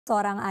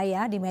Seorang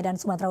ayah di Medan,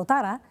 Sumatera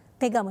Utara,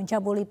 tega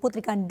mencabuli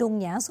putri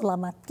kandungnya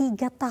selama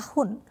 3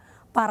 tahun.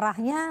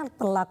 Parahnya,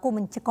 pelaku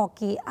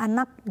mencekoki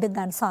anak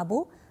dengan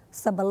sabu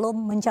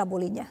sebelum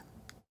mencabulinya.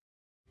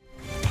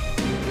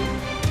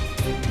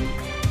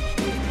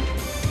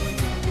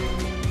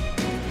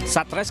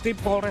 Satreskrim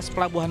Polres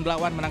Pelabuhan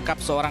Belawan menangkap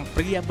seorang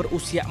pria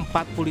berusia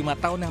 45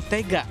 tahun yang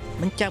tega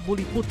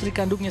mencabuli putri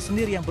kandungnya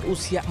sendiri yang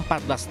berusia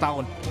 14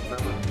 tahun.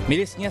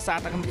 Mirisnya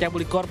saat akan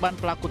mencabuli korban,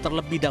 pelaku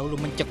terlebih dahulu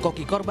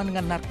mencekoki korban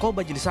dengan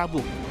narkoba jenis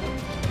sabu.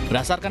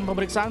 Berdasarkan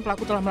pemeriksaan,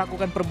 pelaku telah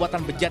melakukan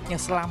perbuatan bejatnya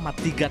selama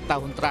 3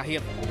 tahun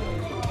terakhir.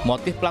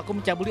 Motif pelaku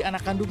mencabuli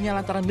anak kandungnya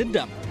lantaran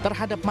dendam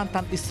terhadap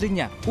mantan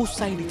istrinya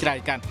usai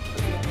diceraikan.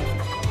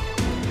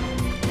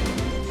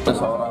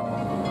 Seorang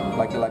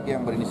laki-laki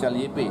yang berinisial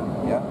YP,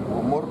 ya,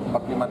 umur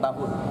 45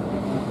 tahun,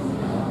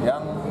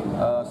 yang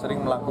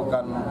sering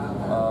melakukan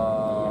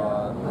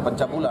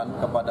pencabulan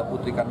kepada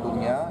putri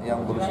kandungnya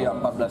yang berusia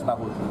 14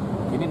 tahun.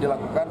 Ini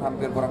dilakukan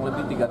hampir kurang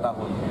lebih 3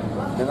 tahun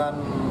dengan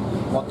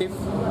motif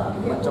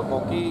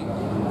mencekoki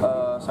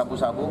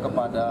sabu-sabu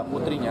kepada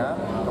putrinya.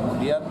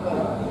 Kemudian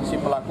si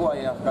pelaku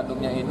ayah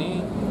kandungnya ini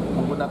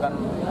menggunakan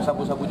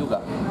sabu-sabu juga.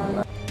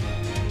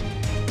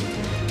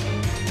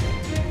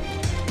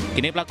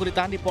 Kini pelaku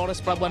ditahan di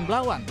Polres Pelabuhan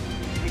Belawan.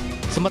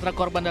 Sementara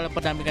korban dalam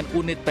pendampingan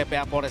unit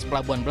PPA Polres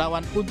Pelabuhan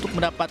Belawan untuk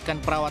mendapatkan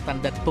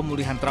perawatan dan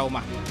pemulihan trauma.